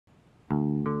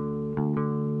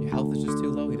health is just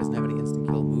too low. He doesn't have any instant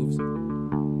kill moves.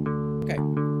 Okay,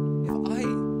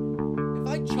 if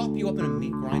I chop you up in a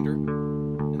meat grinder,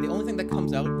 and the only thing that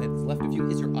comes out that's left of you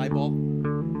is your eyeball,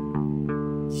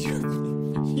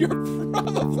 you're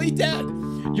probably dead.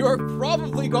 You're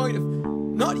probably going to,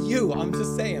 not you, I'm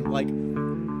just saying, like,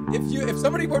 if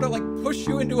somebody were to like push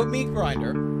you into a meat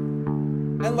grinder,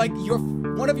 and like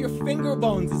one of your finger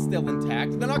bones is still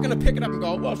intact, they're not gonna pick it up and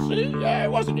go, well, see, yeah,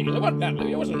 it wasn't an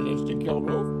instant kill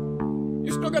move.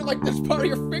 You still got like this part of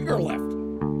your finger left.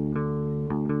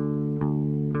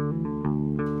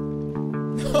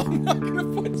 No, I'm not gonna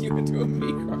put you into a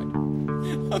meat grinder.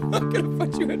 I'm not gonna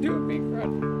put you into a meat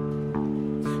grinder.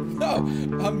 No,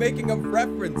 I'm making a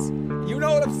reference. You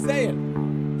know what I'm saying.